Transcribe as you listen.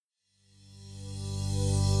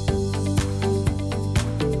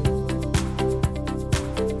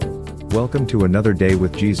Welcome to another day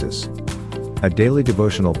with Jesus, a daily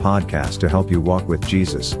devotional podcast to help you walk with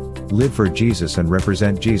Jesus, live for Jesus, and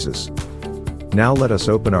represent Jesus. Now let us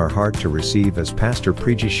open our heart to receive as Pastor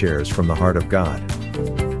Preji shares from the heart of God.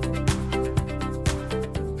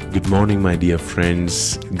 Good morning, my dear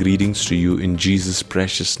friends. Greetings to you in Jesus'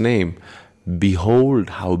 precious name. Behold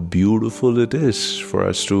how beautiful it is for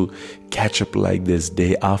us to catch up like this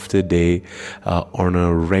day after day on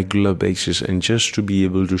a regular basis, and just to be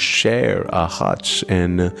able to share our hearts.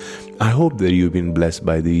 And I hope that you've been blessed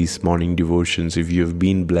by these morning devotions. If you have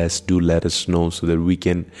been blessed, do let us know so that we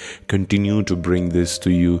can continue to bring this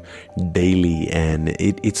to you daily. And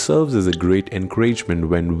it serves as a great encouragement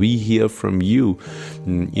when we hear from you.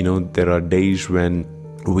 There are days when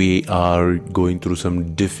we are going through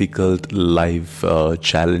some difficult life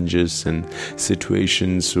challenges and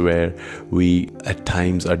situations where we at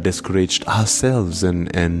times are discouraged ourselves,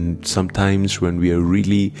 and sometimes when we are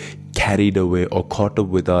really carried away or caught up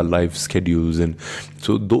with our life schedules. And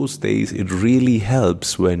so those days, it really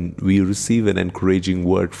helps when we receive an encouraging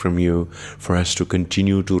word from you for us to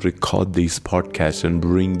continue to record these podcasts and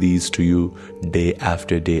bring these to you day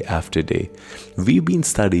after day after day. We've been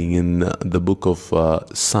studying in the book of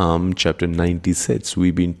Psalm chapter 96.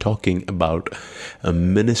 We've been talking about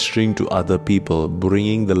ministering to other people,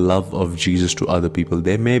 bringing the love of Jesus to other people.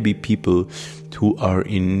 There may be people who are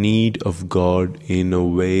in need of God in a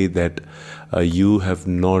way that you have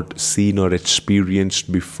not seen or experienced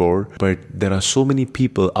before. But there are so many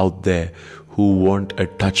people out there who want a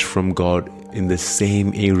touch from God in the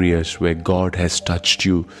same areas where God has touched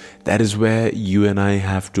you. That is where you and I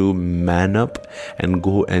have to man up and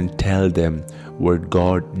go and tell them what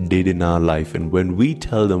God did in our life. And when we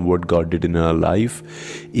tell them what God did in our life,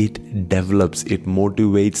 it develops, it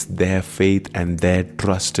motivates their faith and their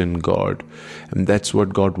trust in God. And that's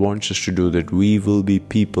what God wants us to do, that we will be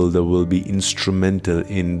people that will be instrumental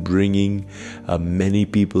in bringing many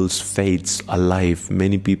people's faiths alive,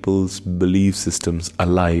 many people's belief systems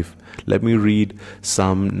alive. Let me read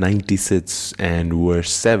Psalm 96 and verse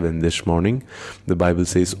 7 this morning. The Bible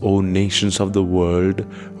says, "O nations of the world,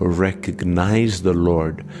 recognize the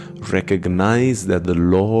Lord. Recognize that the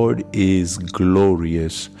Lord is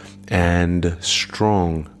glorious and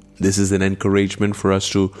strong." This is an encouragement for us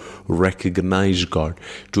to recognize God,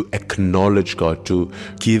 to acknowledge God, to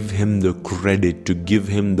give Him the credit, to give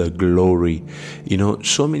Him the glory.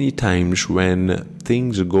 So many times when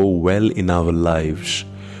things go well in our lives,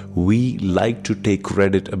 we like to take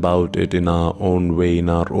credit about it in our own way, in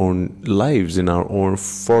our own lives,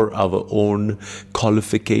 for our own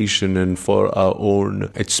qualification and for our own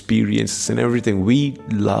experiences and everything. We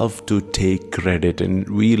love to take credit, and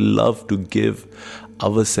we love to give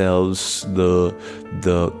ourselves the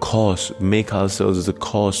cause, make ourselves the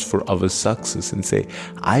cause for our success, and say,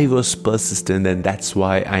 I was persistent and that's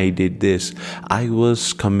why I did this. I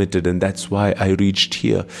was committed and that's why I reached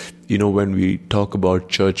here. When we talk about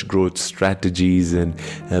church growth strategies and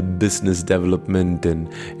business development and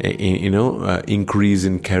increase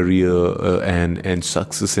in career and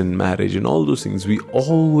success in marriage and all those things, we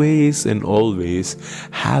always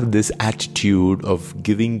have this attitude of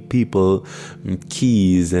giving people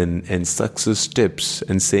keys and success tips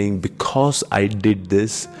and saying, because I did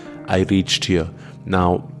this, I reached here.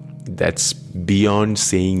 Now, that's beyond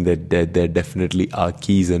saying that there definitely are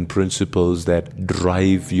keys and principles that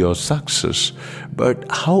drive your success. But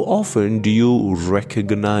how often do you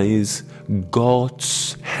recognize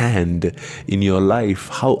God's hand in your life?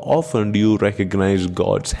 How often do you recognize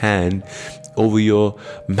God's hand over your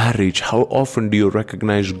marriage? How often do you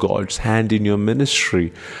recognize God's hand in your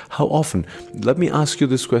ministry? How often? Let me ask you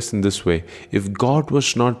this question this way. If God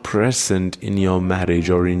was not present in your marriage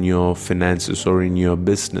or in your finances or in your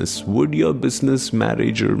business, would your business,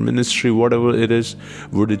 marriage, or ministry, whatever it is,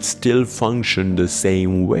 would it still function the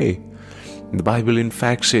same way? The Bible in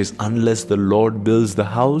fact says, unless the Lord builds the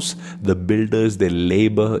house, the builders, they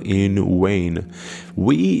labor in vain.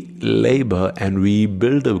 We labor and we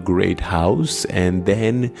build a great house, and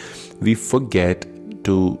then we forget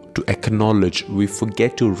to acknowledge, we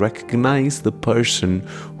forget to recognize the person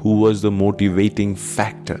who was the motivating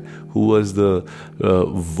factor, who was the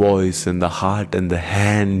voice and the heart and the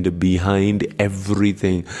hand behind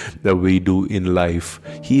everything that we do in life.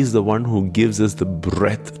 He is the one who gives us the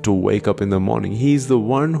breath to wake up in the morning. He is the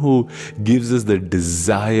one who gives us the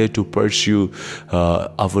desire to pursue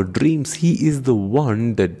our dreams. He is the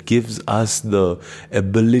one that gives us the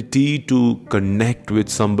ability to connect with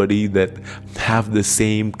somebody that have the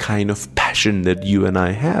same kind of passion that you and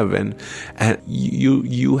I have. And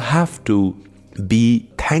you have to be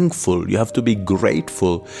thankful, you have to be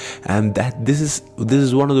grateful. And that this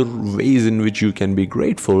is one of the ways in which you can be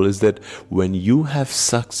grateful, is that when you have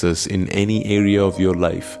success in any area of your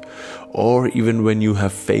life, or even when you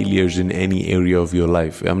have failures in any area of your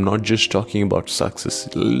life. I'm not just talking about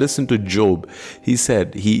success. Listen to Job. He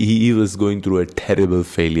said he was going through a terrible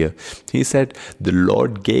failure. He said, the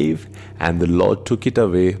Lord gave and the Lord took it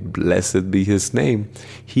away. Blessed be his name.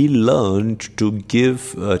 He learned to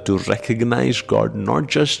give, to recognize God, not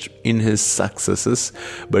just in his successes,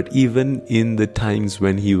 but even in the times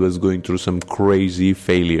when he was going through some crazy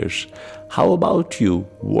failures. How about you?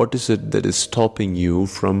 What is it that is stopping you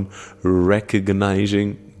from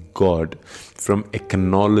recognizing God, from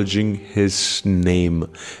acknowledging his name?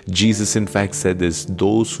 Jesus in fact said this: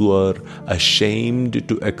 those who are ashamed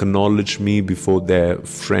to acknowledge me before their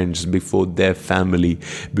friends, before their family,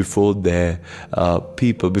 before their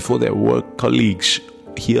people, before their work colleagues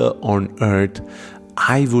here on earth,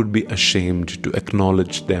 I would be ashamed to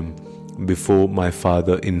acknowledge them before my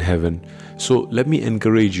Father in heaven. So let me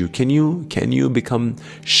encourage you. Can you become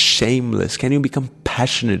shameless? Can you become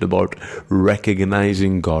passionate about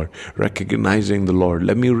recognizing God, recognizing the Lord?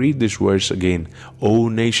 Let me read this verse again. O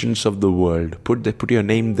nations of the world, put your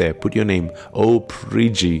name there. Put your name. O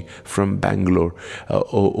Priji from Bangalore.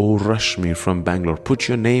 O Rashmi from Bangalore. Put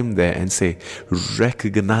your name there and say,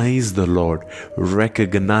 recognize the Lord.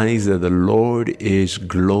 Recognize that the Lord is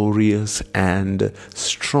glorious and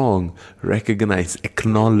strong. Recognize,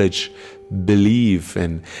 acknowledge, believe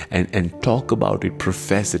and talk about it,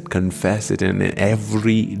 profess it, confess it in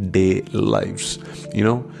everyday lives.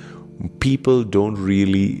 People don't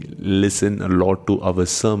really listen a lot to our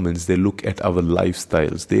sermons. They look at our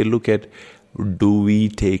lifestyles. They look at, do we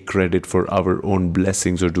take credit for our own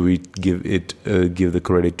blessings, or do we give the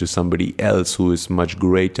credit to somebody else who is much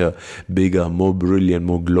greater, bigger, more brilliant,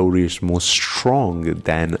 more glorious, more strong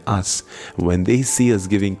than us? When they see us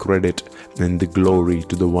giving credit and the glory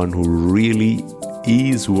to the one who really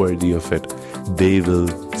is worthy of it, they will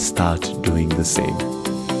start doing the same.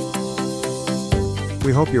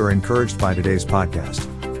 We hope you are encouraged by today's podcast.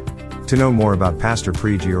 To know more about Pastor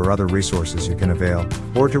Priji or other resources you can avail,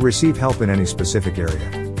 or to receive help in any specific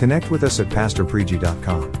area, connect with us at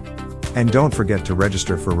pastorpriji.com. And don't forget to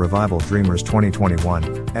register for Revival Dreamers 2021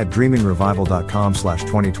 at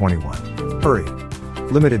dreamingrevival.com/2021. Hurry!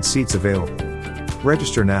 Limited seats available.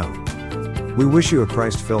 Register now. We wish you a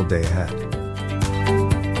Christ-filled day ahead.